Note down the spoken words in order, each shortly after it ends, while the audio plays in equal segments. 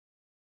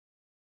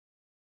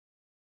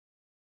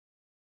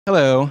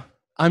Hello,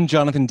 I'm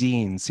Jonathan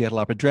Dean, Seattle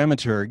Opera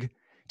dramaturg.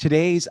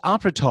 Today's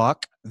Opera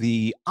Talk,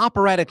 The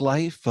Operatic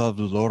Life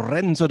of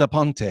Lorenzo Da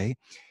Ponte,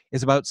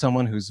 is about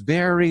someone who's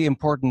very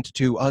important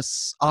to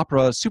us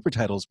opera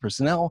supertitles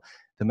personnel,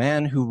 the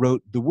man who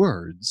wrote the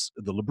words,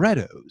 the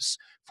librettos,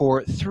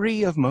 for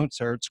three of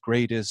Mozart's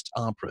greatest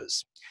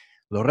operas.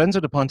 Lorenzo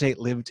Da Ponte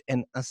lived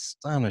an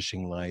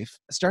astonishing life,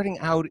 starting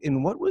out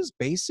in what was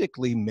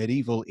basically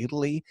medieval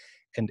Italy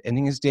and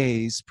ending his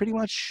days pretty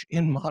much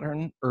in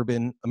modern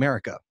urban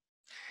America.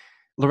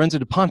 Lorenzo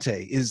Da Ponte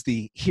is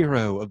the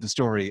hero of the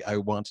story I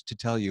want to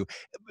tell you.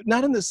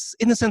 Not in the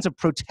sense of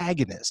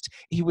protagonist.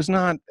 He was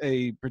not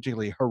a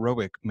particularly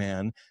heroic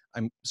man.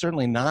 I'm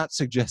certainly not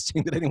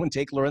suggesting that anyone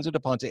take Lorenzo Da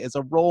Ponte as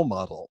a role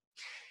model.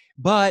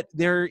 But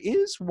there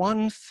is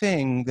one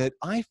thing that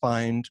I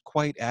find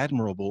quite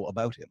admirable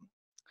about him.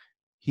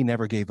 He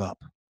never gave up.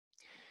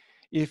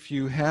 If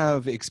you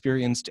have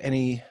experienced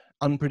any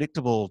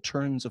unpredictable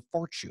turns of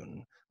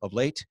fortune of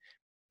late,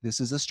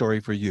 this is a story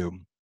for you.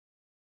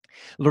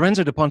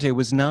 Lorenzo Da Ponte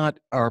was not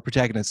our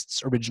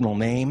protagonist's original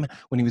name.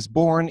 When he was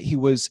born, he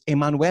was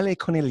Emanuele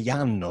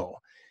Conigliano,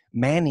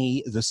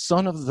 Manny, the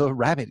son of the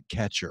rabbit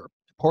catcher,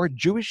 poor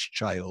Jewish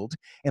child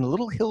in a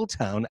little hill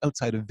town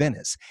outside of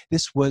Venice.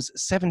 This was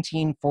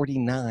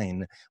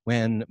 1749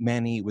 when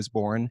Manny was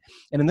born.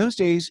 And in those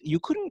days, you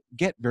couldn't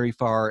get very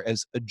far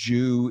as a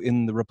Jew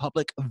in the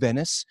Republic of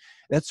Venice.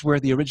 That's where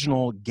the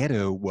original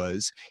ghetto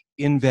was.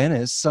 In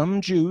Venice,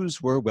 some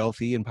Jews were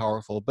wealthy and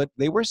powerful, but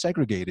they were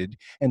segregated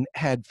and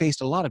had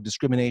faced a lot of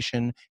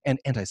discrimination and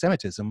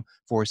anti-Semitism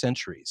for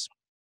centuries.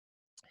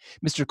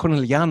 Mr.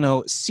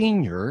 Conigliano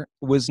Sr.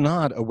 was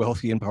not a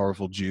wealthy and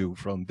powerful Jew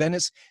from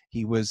Venice.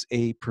 He was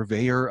a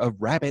purveyor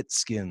of rabbit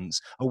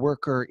skins, a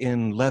worker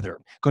in leather.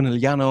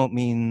 Conigliano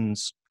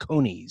means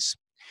conies.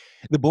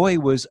 The boy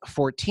was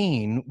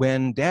 14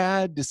 when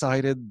Dad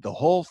decided the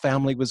whole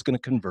family was going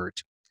to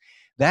convert.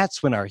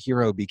 That's when our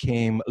hero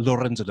became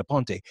Lorenzo Da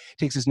Ponte,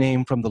 takes his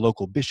name from the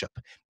local bishop.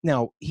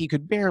 Now, he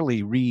could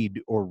barely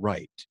read or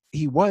write.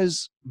 He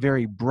was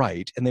very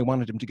bright, and they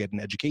wanted him to get an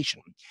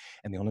education.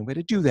 And the only way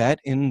to do that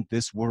in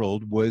this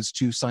world was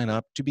to sign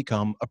up to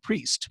become a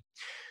priest.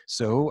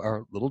 So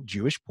our little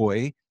Jewish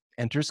boy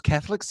enters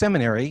Catholic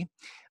seminary,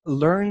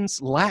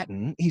 learns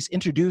Latin. He's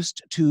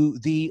introduced to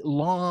the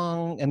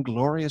long and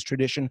glorious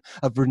tradition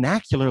of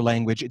vernacular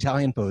language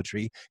Italian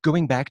poetry,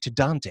 going back to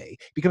Dante,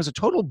 becomes a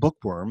total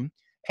bookworm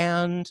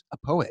and a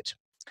poet.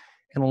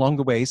 And along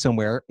the way,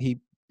 somewhere, he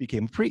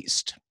became a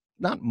priest.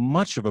 Not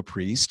much of a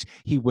priest.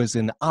 He was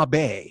an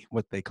abbé,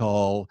 what they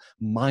call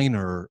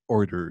minor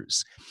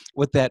orders.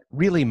 What that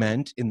really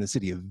meant in the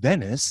city of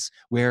Venice,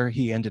 where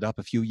he ended up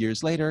a few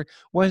years later,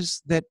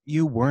 was that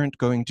you weren't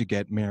going to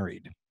get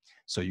married,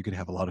 so you could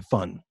have a lot of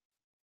fun.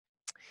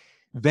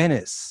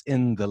 Venice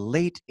in the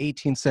late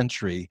 18th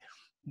century,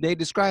 they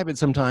describe it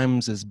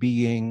sometimes as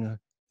being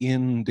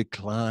in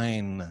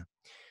decline.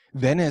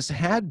 Venice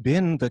had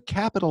been the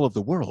capital of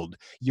the world,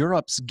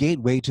 Europe's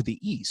gateway to the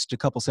East a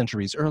couple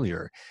centuries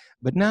earlier.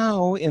 But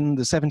now, in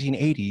the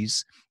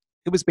 1780s,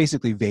 it was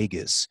basically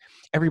Vegas.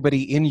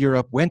 Everybody in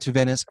Europe went to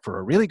Venice for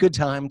a really good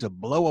time to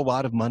blow a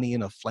lot of money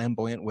in a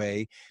flamboyant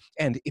way.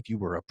 And if you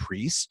were a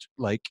priest,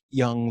 like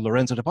young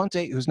Lorenzo Da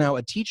Ponte, who's now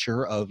a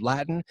teacher of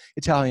Latin,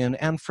 Italian,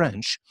 and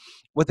French,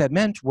 what that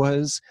meant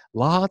was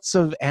lots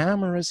of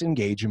amorous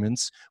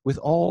engagements with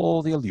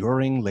all the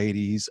alluring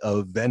ladies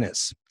of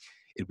Venice.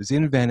 It was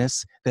in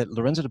Venice that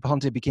Lorenzo Da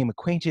Ponte became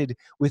acquainted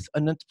with a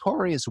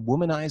notorious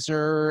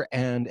womanizer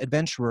and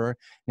adventurer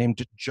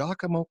named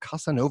Giacomo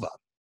Casanova.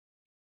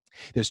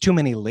 There's too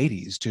many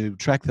ladies to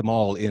track them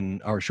all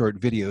in our short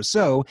video,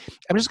 so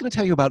I'm just going to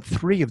tell you about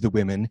three of the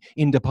women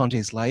in Da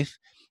Ponte's life.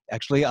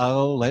 Actually,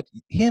 I'll let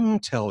him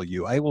tell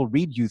you. I will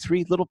read you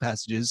three little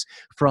passages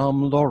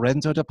from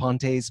Lorenzo Da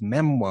Ponte's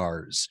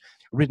memoirs,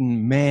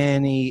 written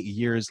many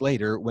years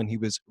later when he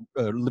was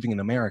living in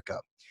America.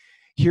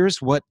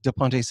 Here's what Da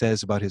Ponte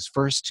says about his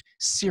first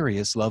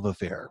serious love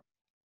affair.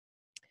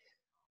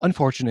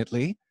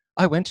 Unfortunately,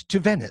 I went to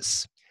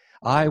Venice.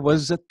 I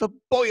was at the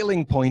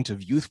boiling point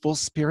of youthful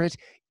spirit,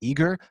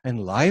 eager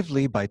and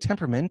lively by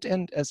temperament,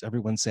 and, as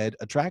everyone said,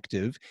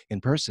 attractive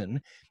in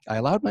person. I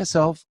allowed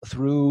myself,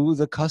 through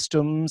the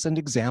customs and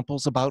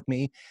examples about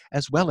me,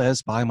 as well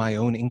as by my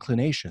own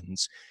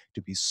inclinations,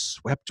 to be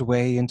swept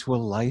away into a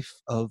life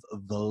of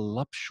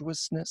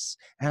voluptuousness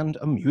and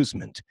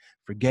amusement,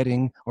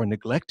 forgetting or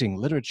neglecting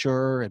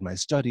literature and my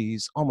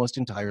studies almost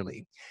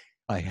entirely.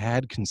 I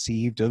had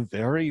conceived a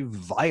very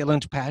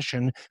violent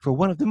passion for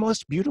one of the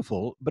most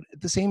beautiful, but at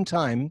the same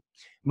time,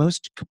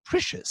 most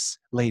capricious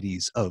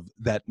ladies of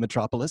that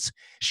metropolis.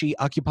 She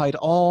occupied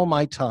all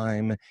my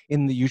time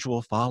in the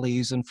usual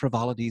follies and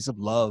frivolities of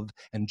love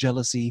and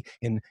jealousy,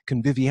 in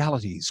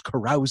convivialities,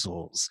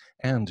 carousals,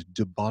 and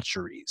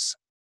debaucheries.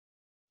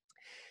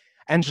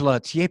 Angela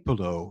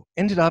Tiepolo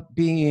ended up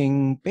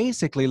being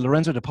basically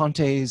Lorenzo Da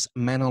Ponte's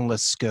Manon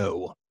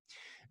Lescaut.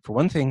 For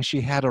one thing,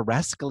 she had a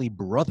rascally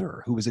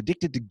brother who was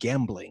addicted to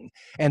gambling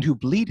and who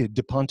bleeded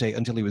Da Ponte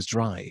until he was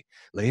dry.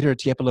 Later,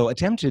 Tiepolo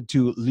attempted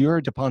to lure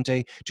Da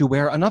Ponte to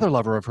where another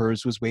lover of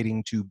hers was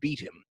waiting to beat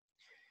him.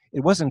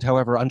 It wasn't,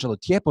 however, Angelo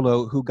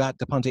Tiepolo who got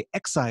Da Ponte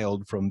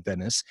exiled from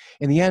Venice.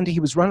 In the end, he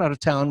was run out of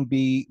town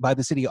by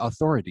the city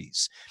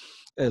authorities,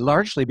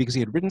 largely because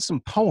he had written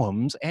some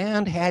poems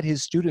and had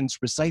his students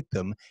recite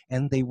them,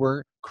 and they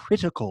were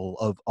critical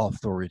of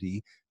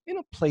authority in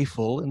a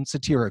playful and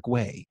satiric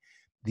way.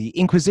 The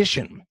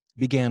Inquisition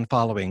began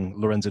following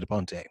Lorenzo da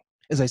Ponte.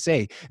 As I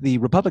say, the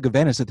Republic of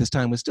Venice at this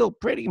time was still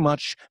pretty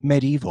much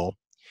medieval.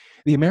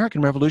 The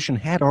American Revolution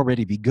had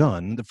already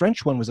begun. The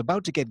French one was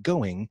about to get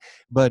going,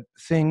 but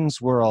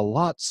things were a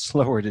lot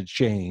slower to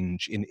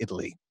change in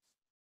Italy.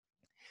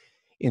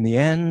 In the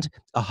end,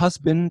 a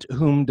husband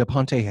whom Da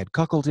Ponte had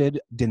cuckolded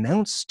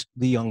denounced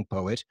the young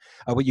poet.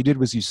 What you did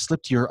was you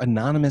slipped your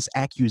anonymous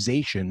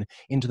accusation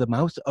into the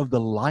mouth of the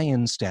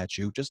lion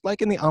statue, just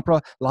like in the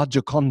opera La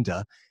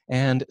Gioconda,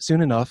 and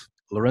soon enough,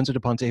 Lorenzo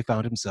da Ponte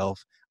found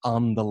himself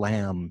on the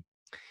lam.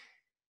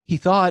 He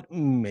thought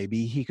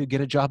maybe he could get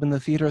a job in the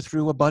theater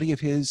through a buddy of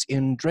his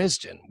in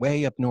Dresden,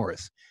 way up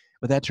north,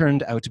 but that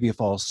turned out to be a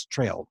false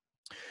trail.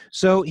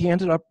 So he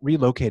ended up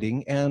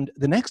relocating, and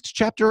the next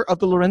chapter of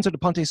the Lorenzo da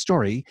Ponte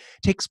story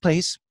takes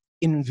place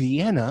in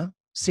Vienna,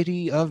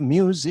 city of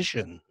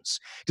musicians.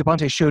 Da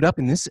Ponte showed up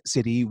in this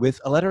city with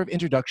a letter of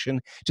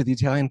introduction to the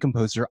Italian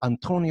composer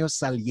Antonio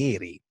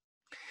Salieri.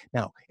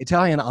 Now,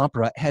 Italian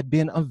opera had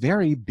been a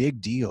very big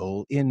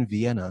deal in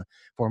Vienna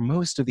for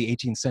most of the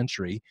 18th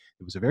century.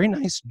 It was a very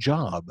nice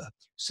job.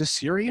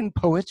 Cicerone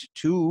poet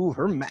to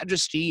Her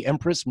Majesty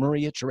Empress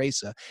Maria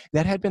Theresa,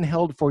 that had been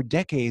held for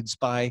decades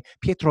by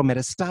Pietro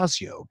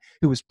Metastasio,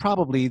 who was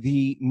probably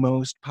the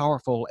most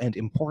powerful and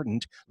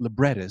important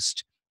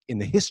librettist in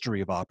the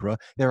history of opera.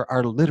 There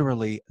are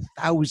literally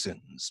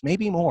thousands,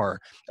 maybe more,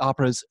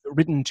 operas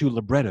written to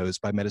librettos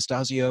by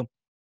Metastasio.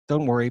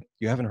 Don't worry,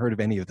 you haven't heard of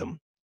any of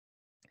them.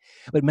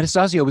 But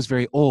Metastasio was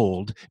very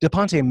old. Da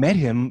Ponte met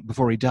him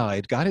before he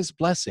died, got his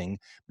blessing,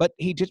 but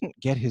he didn't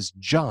get his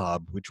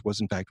job, which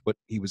was in fact what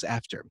he was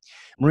after.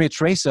 Maria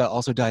Theresa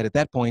also died at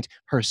that point.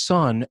 Her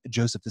son,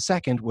 Joseph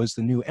II, was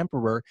the new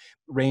emperor,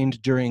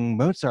 reigned during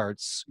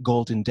Mozart's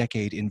golden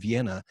decade in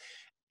Vienna.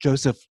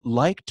 Joseph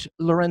liked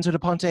Lorenzo da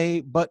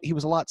Ponte, but he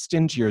was a lot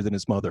stingier than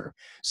his mother.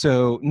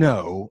 So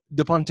no,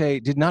 da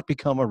Ponte did not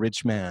become a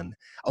rich man,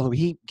 although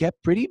he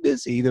kept pretty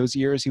busy those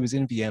years he was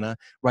in Vienna,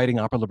 writing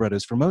opera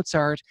librettos for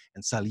Mozart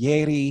and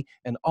Salieri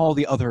and all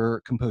the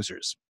other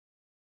composers.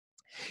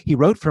 He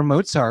wrote for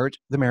Mozart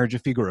The Marriage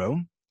of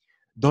Figaro,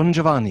 Don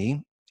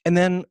Giovanni, and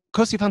then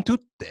Così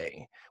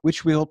tutte,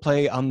 which we'll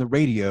play on the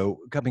radio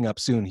coming up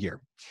soon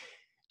here.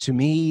 To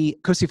me,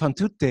 Così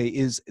tutte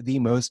is the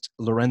most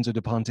Lorenzo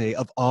da Ponte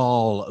of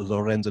all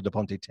Lorenzo da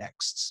Ponte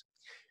texts.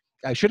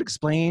 I should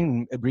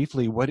explain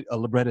briefly what a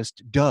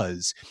librettist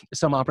does.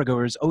 Some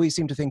operagoers always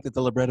seem to think that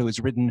the libretto is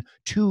written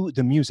to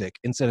the music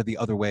instead of the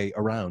other way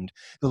around.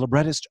 The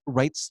librettist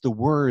writes the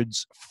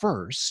words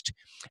first,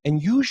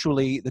 and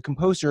usually the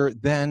composer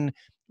then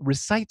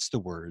recites the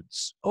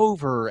words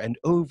over and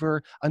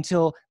over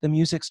until the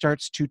music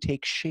starts to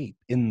take shape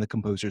in the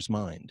composer's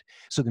mind.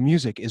 So the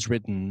music is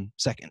written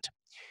second.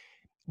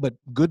 But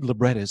good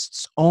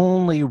librettists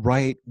only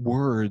write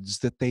words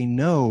that they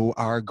know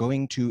are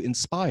going to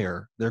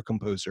inspire their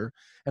composer.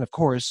 And of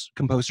course,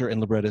 composer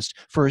and librettist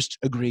first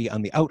agree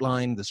on the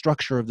outline, the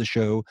structure of the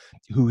show,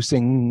 who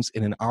sings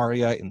in an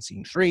aria in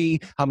scene 3,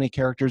 how many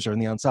characters are in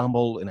the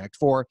ensemble in act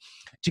 4.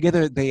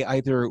 Together, they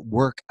either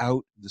work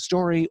out the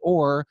story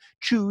or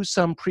choose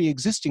some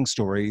pre-existing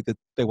story that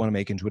they want to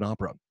make into an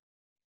opera.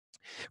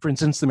 For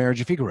instance, The Marriage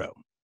of Figaro,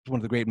 one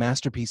of the great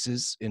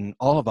masterpieces in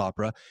all of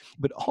opera,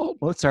 but all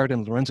Mozart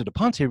and Lorenzo da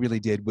Ponte really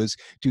did was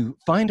to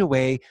find a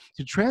way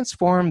to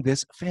transform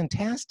this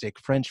fantastic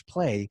French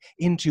play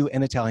into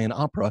an Italian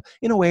opera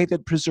in a way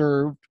that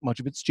preserved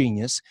much of its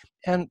genius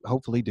and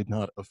hopefully did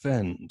not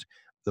offend.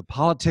 The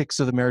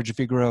politics of The Marriage of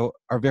Figaro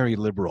are very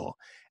liberal.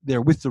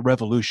 They're with the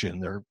revolution.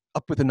 They're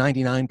up with the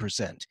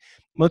 99%.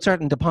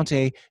 Mozart and da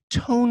Ponte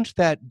toned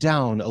that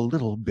down a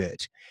little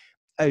bit.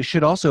 I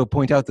should also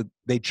point out that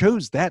they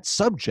chose that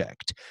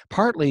subject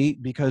partly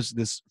because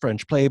this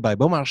French play by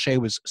Beaumarchais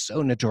was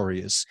so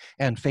notorious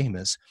and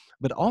famous,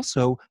 but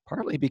also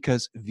partly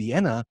because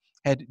Vienna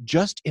had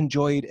just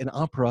enjoyed an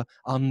opera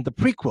on the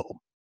prequel,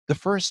 the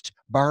first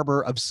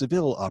Barber of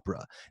Seville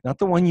opera, not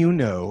the one you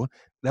know.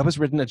 That was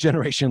written a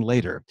generation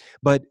later.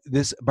 But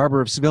this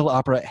Barber of Seville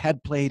opera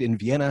had played in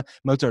Vienna.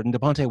 Mozart and da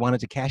Ponte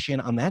wanted to cash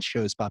in on that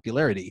show's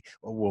popularity.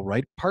 Well, we'll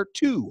write part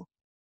 2.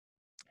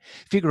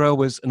 Figaro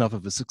was enough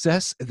of a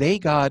success. They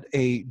got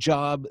a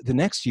job the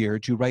next year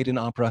to write an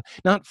opera,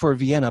 not for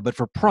Vienna, but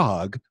for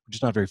Prague, which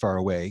is not very far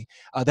away.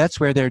 That's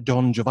where their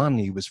Don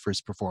Giovanni was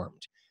first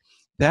performed.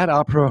 That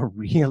opera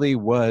really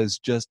was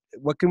just,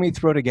 what can we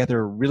throw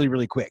together really,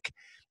 really quick?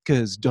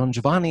 because Don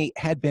Giovanni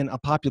had been a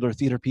popular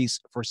theater piece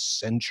for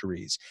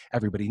centuries.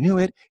 Everybody knew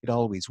it. It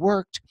always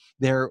worked.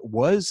 There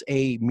was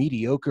a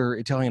mediocre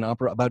Italian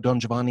opera about Don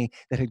Giovanni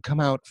that had come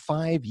out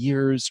 5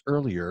 years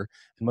earlier,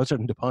 and Mozart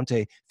and Da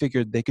Ponte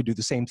figured they could do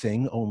the same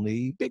thing,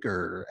 only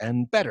bigger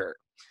and better.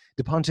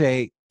 Da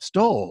Ponte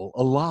stole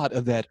a lot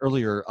of that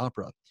earlier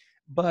opera,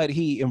 but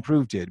he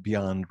improved it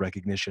beyond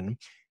recognition.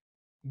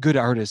 Good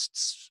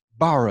artists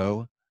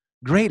borrow,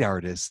 great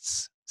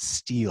artists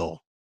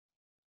steal.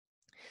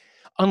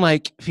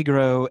 Unlike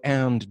Figaro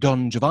and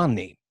Don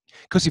Giovanni,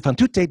 Così fan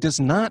tutte does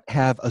not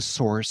have a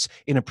source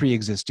in a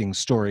pre-existing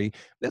story.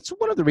 That's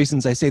one of the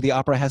reasons I say the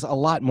opera has a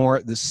lot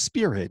more the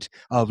spirit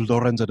of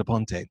Lorenzo Da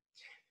Ponte.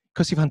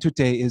 Così fan tutte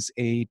is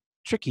a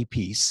tricky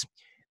piece.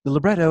 The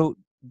libretto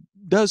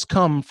does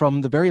come from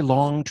the very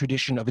long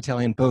tradition of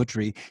Italian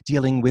poetry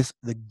dealing with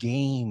the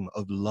game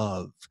of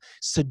love,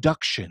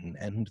 seduction,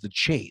 and the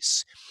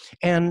chase.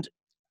 And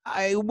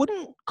I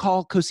wouldn't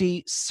call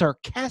Così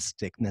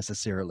sarcastic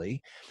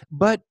necessarily,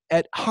 but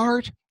at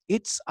heart,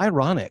 it's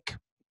ironic,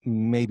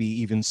 maybe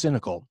even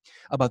cynical,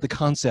 about the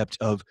concept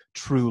of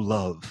true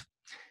love.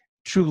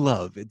 True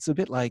love, it's a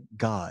bit like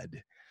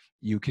God.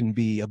 You can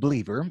be a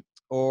believer,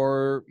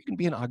 or you can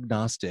be an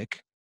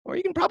agnostic, or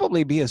you can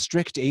probably be a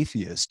strict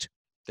atheist.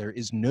 There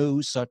is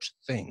no such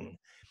thing.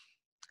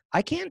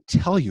 I can't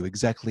tell you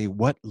exactly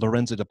what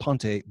Lorenzo Da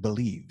Ponte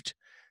believed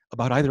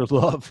about either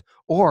love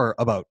or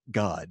about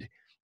God.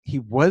 He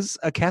was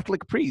a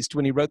Catholic priest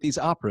when he wrote these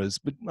operas,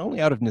 but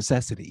only out of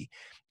necessity.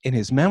 In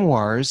his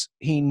memoirs,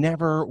 he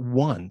never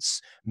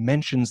once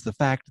mentions the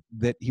fact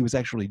that he was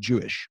actually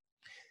Jewish.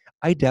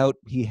 I doubt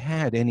he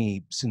had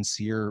any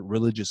sincere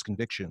religious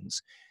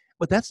convictions,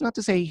 but that's not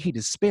to say he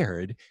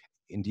despaired.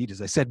 Indeed,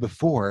 as I said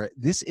before,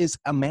 this is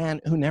a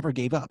man who never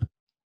gave up.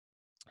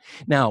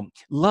 Now,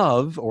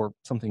 love, or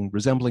something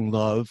resembling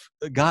love,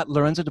 got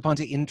Lorenzo Da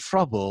Ponte in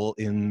trouble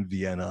in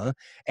Vienna,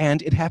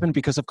 and it happened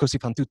because of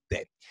Così fan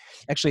tutte.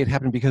 Actually, it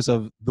happened because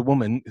of the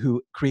woman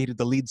who created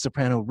the lead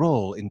soprano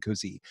role in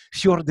Così,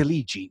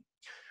 Fiordiligi.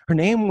 Her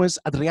name was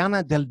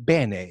Adriana del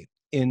Bene.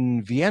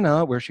 In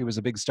Vienna, where she was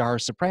a big star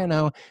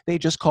soprano, they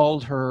just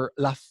called her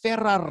La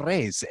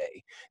Ferrarese,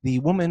 the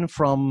woman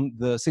from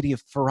the city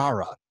of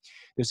Ferrara.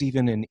 There's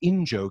even an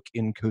in-joke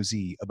in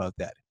Così about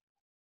that.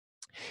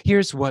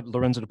 Here's what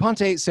Lorenzo Da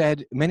Ponte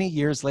said many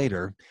years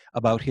later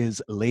about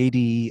his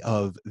Lady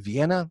of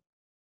Vienna.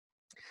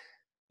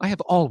 I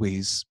have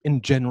always,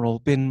 in general,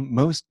 been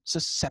most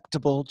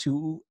susceptible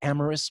to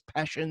amorous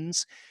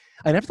passions.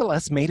 I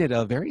nevertheless made it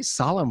a very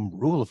solemn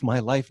rule of my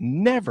life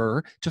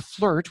never to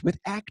flirt with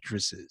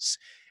actresses.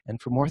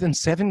 And for more than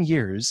 7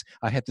 years,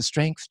 I had the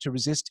strength to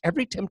resist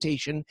every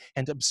temptation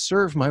and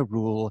observe my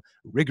rule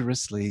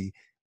rigorously.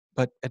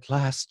 But at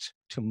last,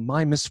 to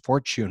my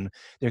misfortune,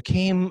 there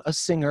came a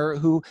singer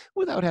who,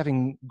 without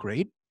having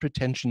great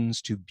pretensions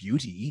to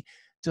beauty,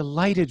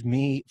 delighted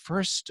me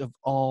first of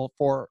all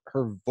for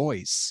her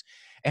voice,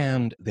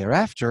 and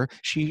thereafter,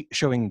 she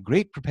showing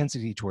great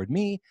propensity toward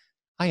me,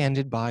 I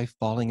ended by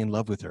falling in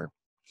love with her.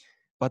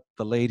 But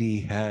the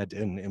lady had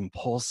an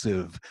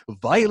impulsive,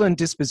 violent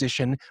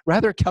disposition,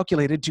 rather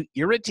calculated to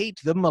irritate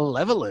the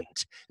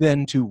malevolent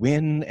than to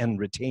win and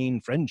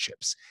retain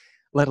friendships.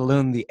 Let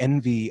alone the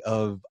envy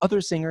of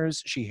other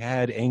singers she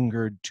had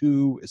angered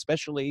too,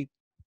 especially.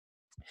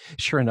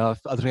 Sure enough,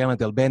 Adriana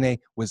del Bene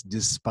was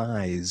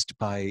despised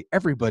by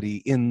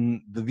everybody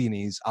in the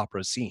Viennese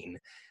opera scene.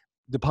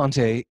 Da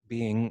Ponte,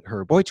 being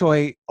her boy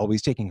toy,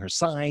 always taking her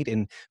side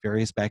in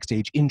various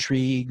backstage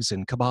intrigues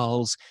and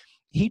cabals,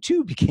 he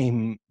too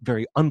became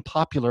very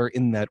unpopular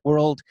in that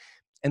world.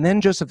 And then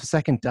Joseph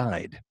II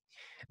died.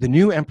 The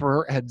new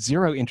emperor had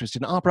zero interest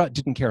in opera,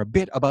 didn't care a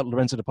bit about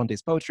Lorenzo Da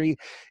Ponte's poetry.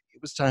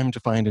 It was time to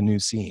find a new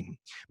scene.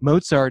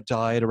 Mozart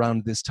died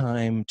around this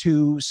time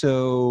too,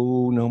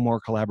 so no more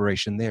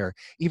collaboration there,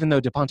 even though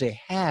Da Ponte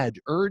had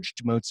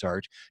urged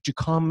Mozart to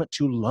come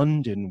to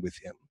London with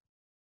him.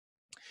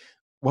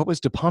 What was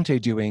Da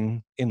Ponte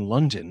doing in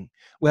London?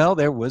 Well,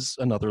 there was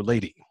another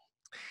lady.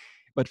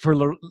 But for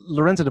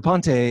Lorenzo Da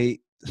Ponte,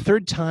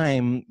 third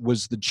time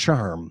was the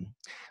charm.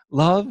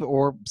 Love,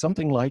 or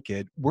something like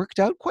it, worked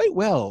out quite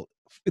well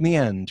in the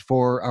end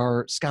for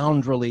our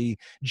scoundrelly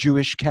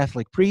Jewish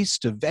Catholic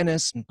priest of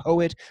Venice and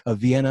poet of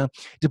Vienna.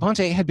 Da Ponte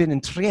had been in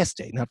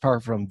Trieste, not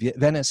far from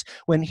Venice,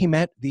 when he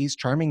met these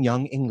charming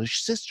young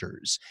English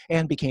sisters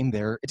and became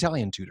their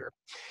Italian tutor.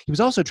 He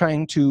was also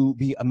trying to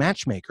be a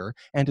matchmaker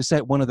and to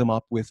set one of them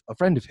up with a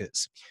friend of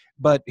his.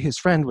 But his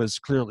friend was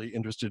clearly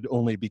interested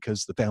only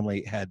because the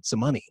family had some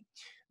money.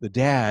 The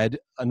dad,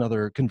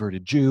 another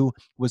converted Jew,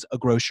 was a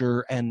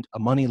grocer and a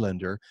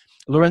moneylender.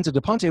 Lorenzo Da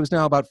Ponte was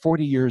now about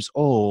 40 years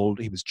old.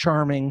 He was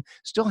charming,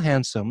 still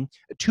handsome,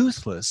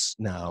 toothless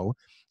now.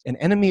 An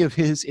enemy of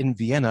his in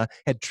Vienna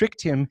had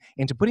tricked him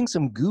into putting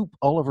some goop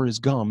all over his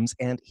gums,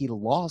 and he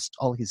lost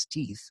all his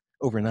teeth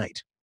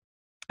overnight.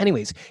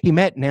 Anyways, he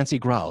met Nancy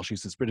Grall,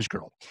 she's this British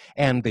girl,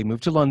 and they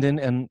moved to London,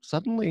 and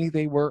suddenly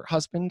they were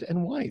husband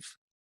and wife.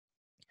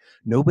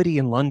 Nobody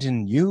in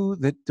London knew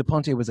that Da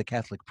Ponte was a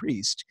Catholic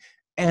priest,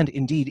 And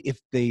indeed, if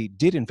they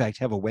did in fact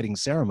have a wedding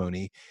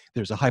ceremony,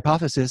 there's a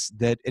hypothesis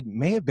that it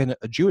may have been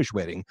a Jewish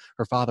wedding,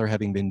 her father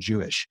having been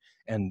Jewish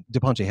and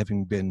Da Ponte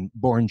having been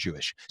born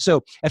Jewish.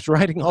 So after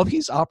writing all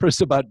these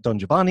operas about Don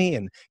Giovanni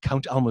and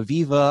Count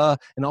Almaviva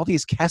and all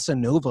these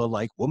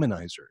Casanova-like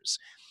womanizers,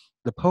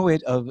 the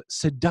poet of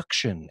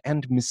seduction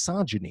and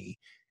misogyny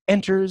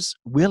enters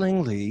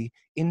willingly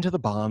into the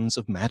bonds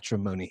of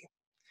matrimony.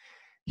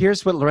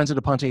 Here's what Lorenzo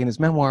Da Ponte in his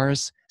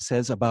memoirs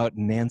says about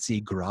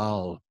Nancy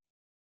Graal.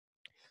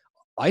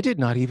 I did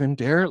not even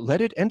dare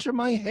let it enter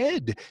my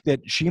head that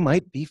she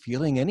might be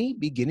feeling any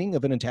beginning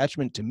of an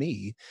attachment to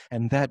me,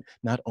 and that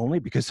not only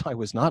because I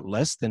was not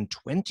less than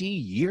 20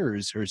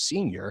 years her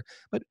senior,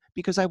 but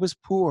because I was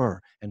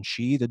poor, and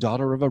she the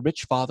daughter of a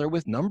rich father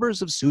with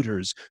numbers of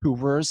suitors who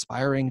were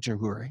aspiring to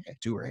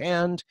her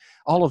hand,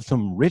 all of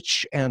them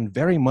rich and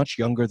very much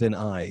younger than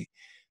I.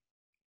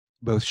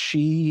 Both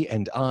she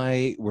and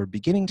I were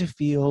beginning to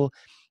feel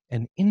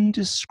an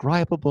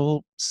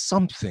indescribable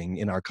something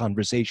in our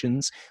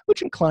conversations,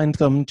 which inclined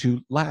them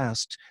to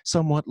last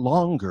somewhat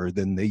longer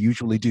than they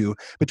usually do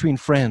between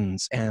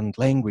friends and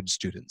language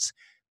students.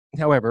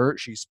 However,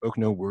 she spoke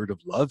no word of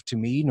love to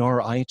me,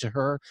 nor I to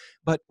her,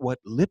 but what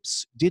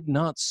lips did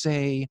not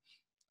say,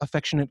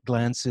 affectionate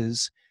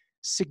glances,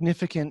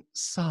 significant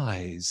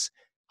sighs,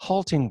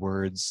 halting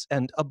words,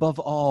 and above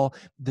all,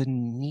 the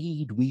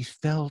need we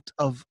felt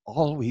of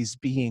always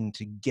being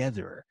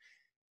together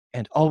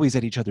and always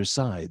at each other's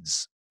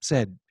sides,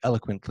 said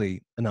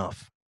eloquently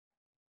enough.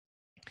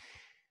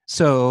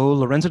 So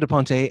Lorenzo Da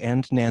Ponte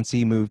and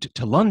Nancy moved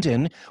to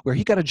London, where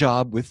he got a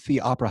job with the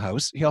Opera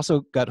House. He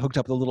also got hooked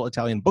up with a little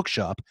Italian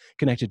bookshop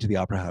connected to the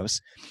Opera House.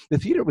 The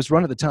theater was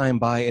run at the time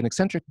by an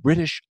eccentric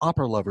British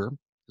opera lover.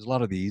 There's a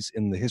lot of these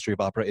in the history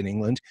of opera in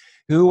England,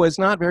 who was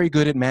not very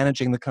good at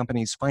managing the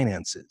company's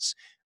finances.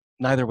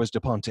 Neither was Da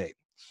Ponte.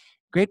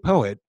 Great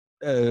poet,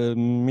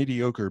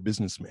 mediocre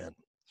businessman.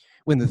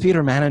 When the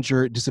theater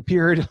manager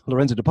disappeared,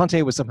 Lorenzo Da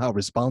Ponte was somehow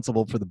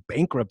responsible for the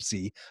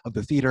bankruptcy of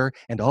the theater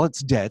and all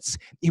its debts.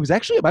 He was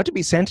actually about to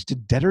be sent to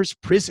debtor's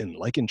prison,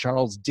 like in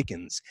Charles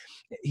Dickens.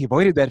 He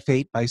avoided that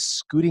fate by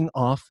scooting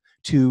off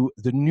to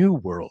the New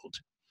World.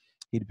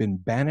 He'd been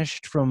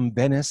banished from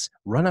Venice,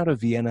 run out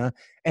of Vienna,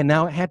 and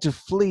now had to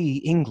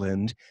flee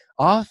England.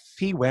 Off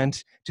he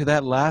went to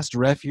that last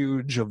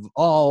refuge of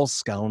all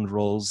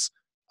scoundrels,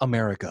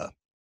 America.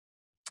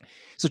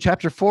 So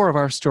chapter 4 of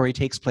our story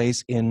takes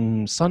place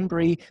in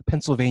Sunbury,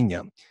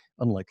 Pennsylvania.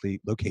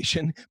 Unlikely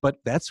location, but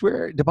that's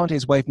where Da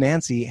Ponte's wife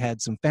Nancy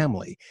had some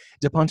family.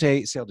 Da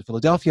Ponte sailed to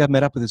Philadelphia,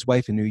 met up with his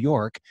wife in New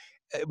York,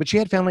 but she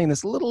had family in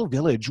this little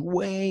village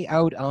way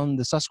out on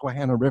the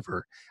Susquehanna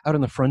River, out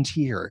on the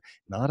frontier,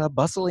 not a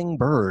bustling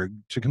burg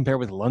to compare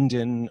with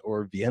London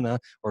or Vienna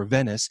or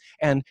Venice.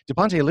 And Da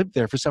Ponte lived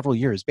there for several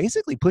years,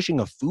 basically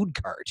pushing a food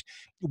cart,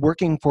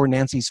 working for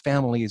Nancy's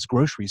family's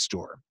grocery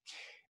store.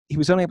 He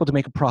was unable to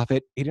make a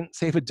profit. He didn't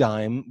save a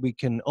dime. We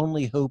can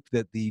only hope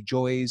that the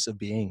joys of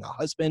being a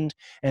husband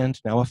and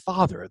now a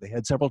father, they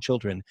had several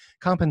children,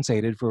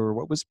 compensated for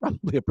what was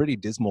probably a pretty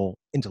dismal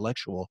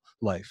intellectual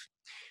life.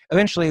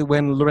 Eventually,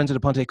 when Lorenzo Da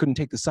Ponte couldn't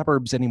take the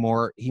suburbs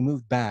anymore, he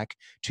moved back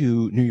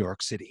to New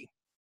York City.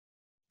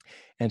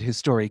 And his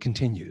story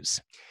continues.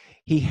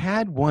 He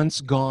had once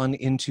gone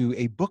into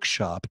a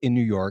bookshop in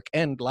New York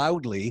and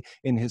loudly,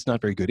 in his not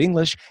very good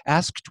English,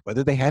 asked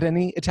whether they had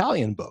any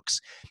Italian books.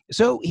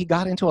 So he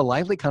got into a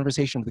lively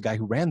conversation with the guy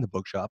who ran the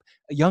bookshop.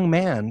 A young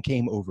man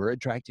came over,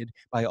 attracted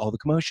by all the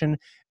commotion,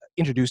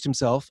 introduced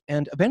himself,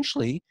 and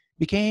eventually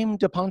became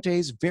Da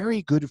Ponte's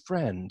very good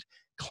friend,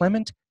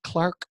 Clement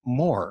Clark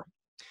Moore.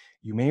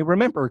 You may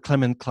remember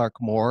Clement Clark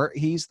Moore.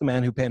 He's the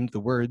man who penned the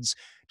words,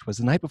 "'Twas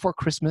the night before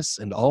Christmas,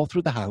 and all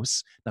through the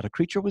house, not a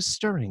creature was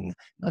stirring,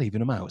 not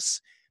even a mouse."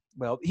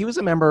 Well, he was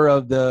a member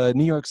of the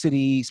New York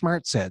City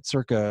Smart Set,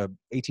 circa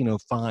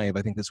 1805,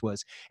 I think this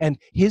was, and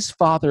his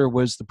father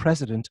was the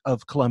president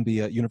of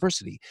Columbia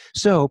University.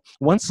 So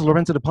once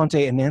Lorenzo Da Ponte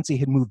and Nancy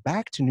had moved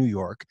back to New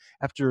York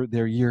after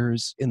their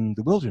years in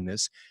the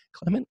wilderness,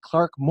 Clement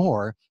Clark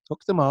Moore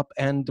hooked them up,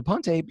 and Da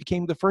Ponte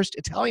became the first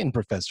Italian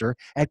professor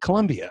at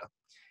Columbia.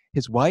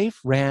 His wife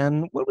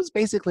ran what was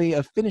basically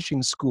a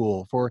finishing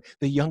school for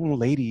the young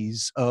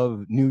ladies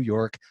of New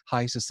York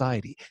high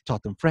society,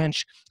 taught them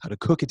French, how to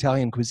cook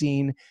Italian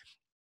cuisine.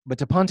 But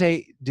Da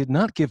Ponte did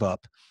not give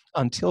up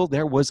until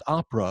there was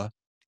opera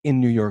in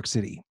New York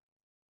City.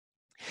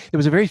 There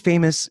was a very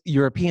famous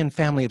European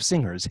family of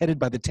singers headed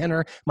by the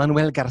tenor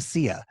Manuel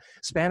Garcia,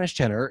 Spanish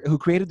tenor who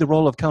created the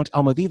role of Count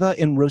Almaviva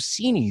in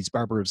Rossini's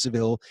Barber of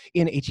Seville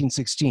in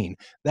 1816.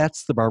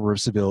 That's the Barber of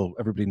Seville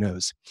everybody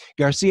knows.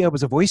 Garcia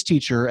was a voice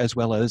teacher as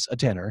well as a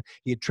tenor.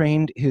 He had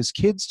trained his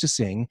kids to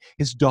sing.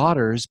 His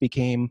daughters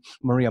became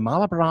Maria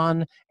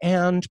Malibran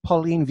and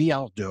Pauline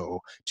Vialdo,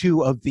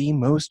 two of the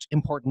most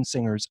important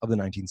singers of the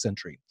 19th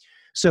century.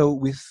 So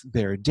with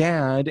their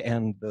dad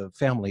and the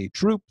family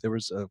troupe, there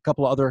was a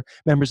couple of other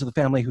members of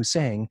the family who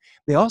sang.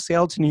 They all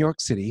sailed to New York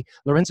City.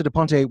 Lorenzo Da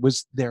Ponte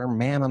was their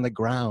man on the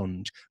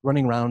ground,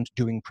 running around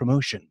doing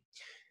promotion.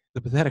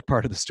 The pathetic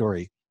part of the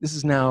story, this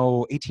is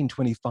now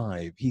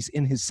 1825. He's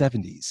in his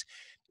 70s.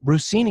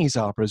 Rossini's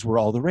operas were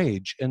all the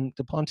rage, and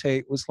Da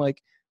Ponte was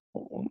like,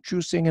 "Won't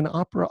you sing an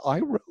opera I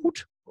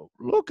wrote?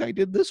 Look, I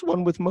did this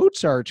one with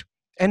Mozart.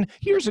 And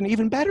here's an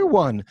even better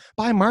one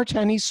by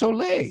Martini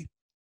Soleil."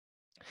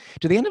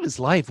 To the end of his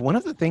life, one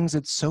of the things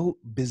that's so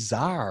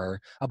bizarre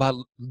about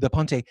Da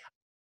Ponte,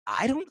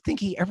 I don't think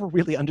he ever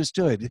really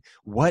understood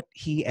what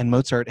he and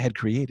Mozart had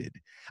created.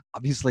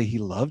 Obviously, he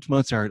loved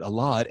Mozart a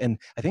lot, and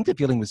I think the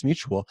feeling was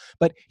mutual,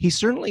 but he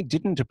certainly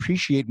didn't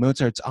appreciate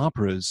Mozart's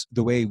operas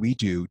the way we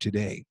do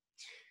today.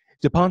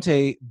 Da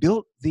Ponte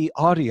built the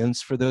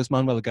audience for those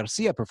Manuel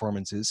Garcia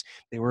performances.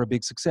 They were a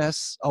big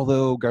success,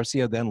 although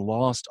Garcia then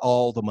lost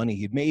all the money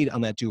he'd made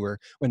on that tour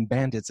when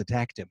bandits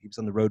attacked him. He was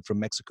on the road from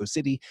Mexico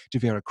City to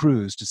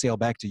Veracruz to sail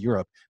back to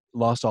Europe,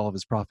 lost all of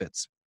his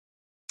profits.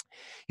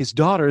 His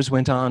daughters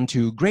went on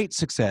to great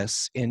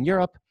success in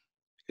Europe.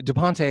 Da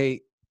Ponte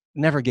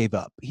never gave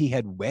up. He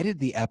had whetted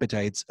the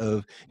appetites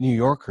of New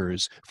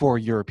Yorkers for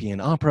European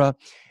opera,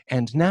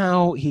 and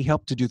now he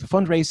helped to do the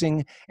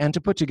fundraising and to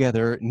put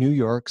together New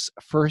York's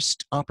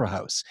first opera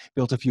house,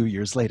 built a few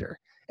years later.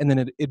 And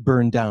then it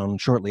burned down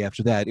shortly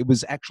after that. It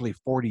was actually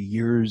 40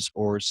 years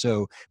or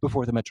so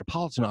before the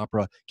Metropolitan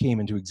Opera came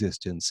into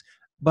existence.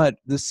 But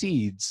the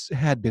seeds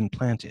had been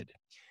planted.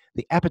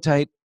 The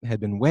appetite had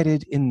been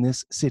whetted in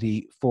this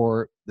city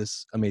for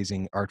this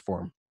amazing art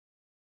form.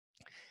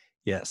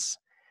 Yes.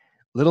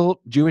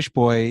 Little Jewish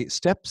boy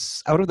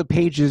steps out of the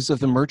pages of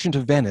The Merchant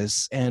of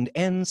Venice and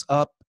ends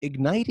up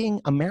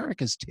igniting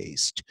America's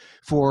taste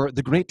for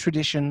the great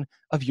tradition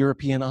of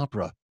European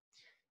opera.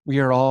 We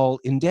are all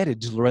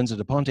indebted to Lorenzo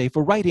Da Ponte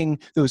for writing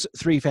those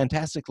 3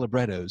 fantastic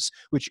librettos,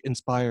 which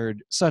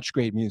inspired such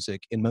great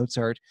music in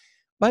Mozart,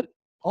 but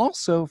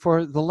also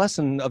for the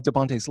lesson of Da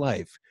Ponte's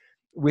life,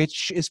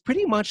 which is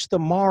pretty much the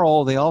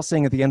moral they all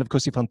sing at the end of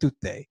Così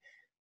tutte.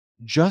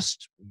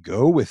 Just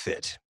go with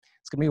it.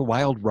 It's going to be a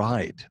wild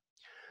ride.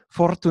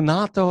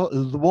 Fortunato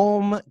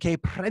l'uomo che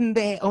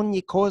prende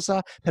ogni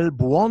cosa pel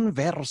buon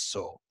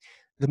verso.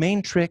 The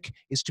main trick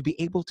is to be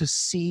able to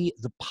see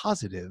the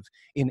positive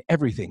in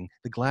everything.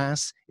 The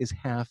glass is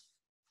half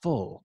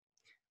full.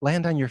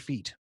 Land on your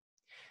feet.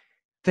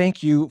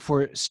 Thank you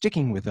for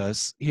sticking with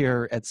us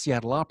here at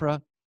Seattle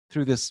Opera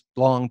through this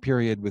long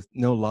period with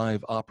no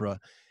live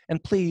opera.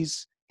 And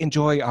please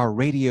enjoy our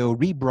radio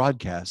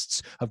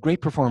rebroadcasts of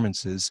great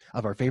performances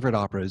of our favorite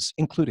operas,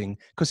 including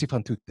Così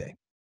fan tutte.